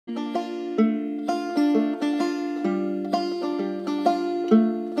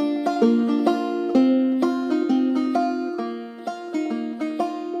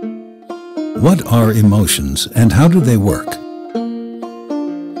What are emotions and how do they work?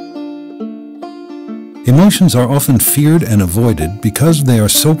 Emotions are often feared and avoided because they are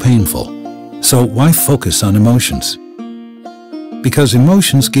so painful. So why focus on emotions? Because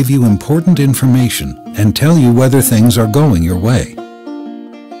emotions give you important information and tell you whether things are going your way.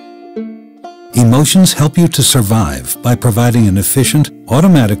 Emotions help you to survive by providing an efficient,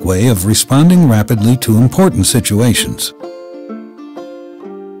 automatic way of responding rapidly to important situations.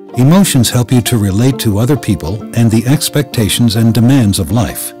 Emotions help you to relate to other people and the expectations and demands of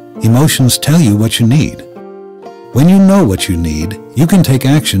life. Emotions tell you what you need. When you know what you need, you can take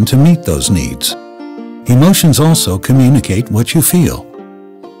action to meet those needs. Emotions also communicate what you feel.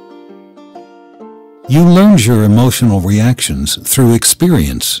 You learn your emotional reactions through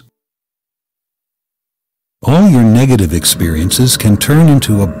experience. All your negative experiences can turn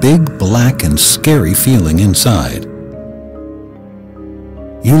into a big, black, and scary feeling inside.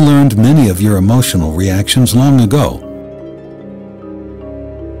 You learned many of your emotional reactions long ago.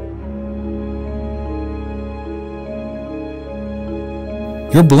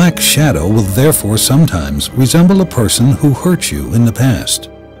 Your black shadow will therefore sometimes resemble a person who hurt you in the past.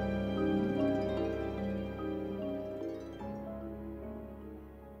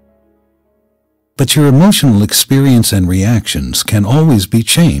 But your emotional experience and reactions can always be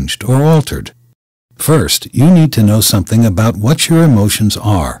changed or altered. First, you need to know something about what your emotions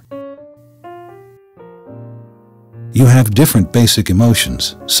are. You have different basic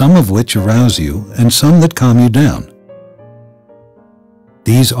emotions, some of which arouse you and some that calm you down.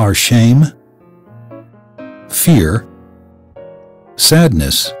 These are shame, fear,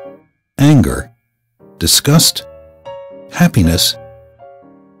 sadness, anger, disgust, happiness,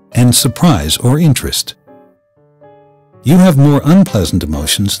 and surprise or interest. You have more unpleasant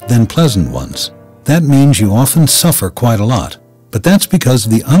emotions than pleasant ones. That means you often suffer quite a lot, but that's because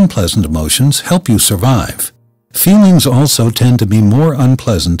the unpleasant emotions help you survive. Feelings also tend to be more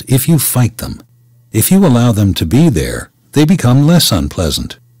unpleasant if you fight them. If you allow them to be there, they become less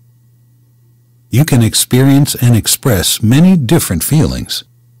unpleasant. You can experience and express many different feelings,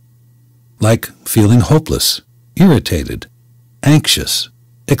 like feeling hopeless, irritated, anxious,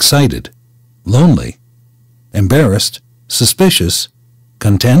 excited, lonely, embarrassed, suspicious,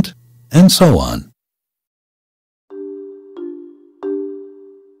 content, and so on.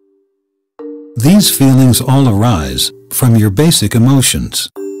 These feelings all arise from your basic emotions.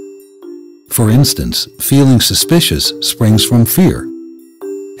 For instance, feeling suspicious springs from fear,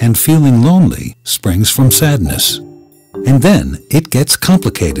 and feeling lonely springs from sadness. And then it gets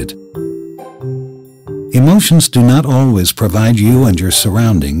complicated. Emotions do not always provide you and your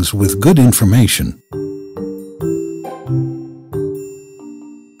surroundings with good information.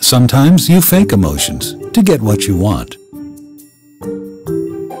 Sometimes you fake emotions to get what you want.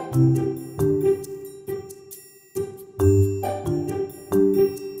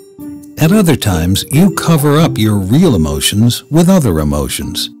 At other times, you cover up your real emotions with other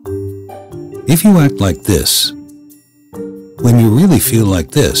emotions. If you act like this, when you really feel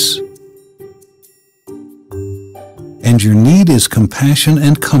like this, and your need is compassion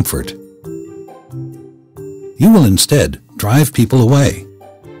and comfort, you will instead drive people away.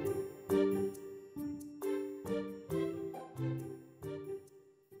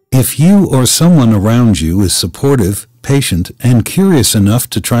 If you or someone around you is supportive, patient, and curious enough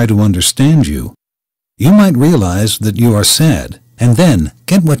to try to understand you, you might realize that you are sad and then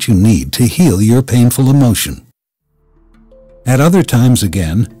get what you need to heal your painful emotion. At other times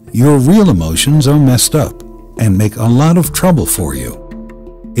again, your real emotions are messed up and make a lot of trouble for you.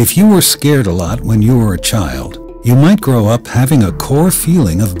 If you were scared a lot when you were a child, you might grow up having a core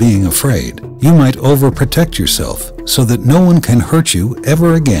feeling of being afraid. You might overprotect yourself so that no one can hurt you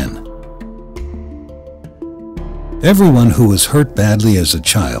ever again. Everyone who was hurt badly as a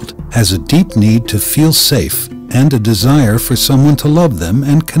child has a deep need to feel safe and a desire for someone to love them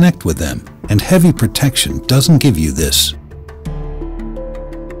and connect with them, and heavy protection doesn't give you this.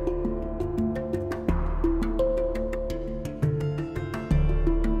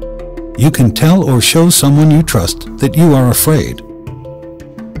 You can tell or show someone you trust that you are afraid.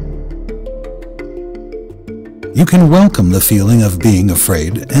 You can welcome the feeling of being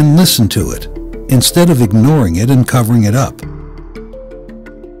afraid and listen to it, instead of ignoring it and covering it up.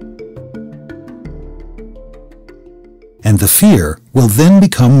 And the fear will then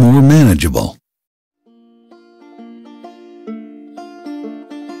become more manageable.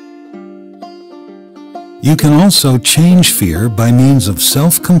 You can also change fear by means of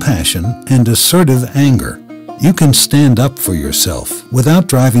self-compassion and assertive anger. You can stand up for yourself without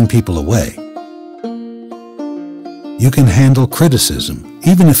driving people away. You can handle criticism,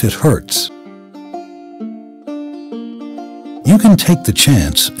 even if it hurts. You can take the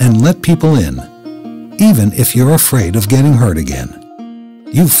chance and let people in, even if you're afraid of getting hurt again.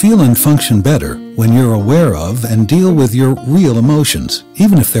 You feel and function better when you're aware of and deal with your real emotions,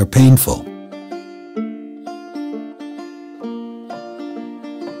 even if they're painful.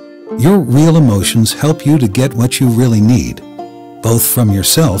 Your real emotions help you to get what you really need, both from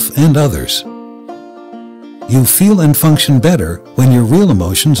yourself and others. You feel and function better when your real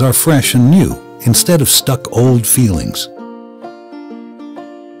emotions are fresh and new, instead of stuck old feelings.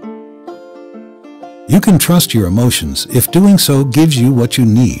 You can trust your emotions if doing so gives you what you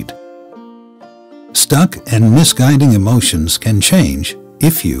need. Stuck and misguiding emotions can change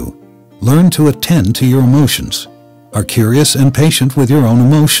if you learn to attend to your emotions, are curious and patient with your own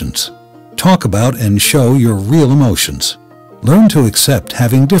emotions, talk about and show your real emotions, learn to accept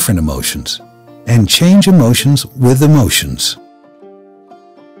having different emotions, and change emotions with emotions.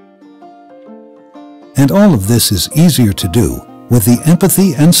 And all of this is easier to do with the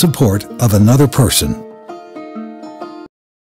empathy and support of another person.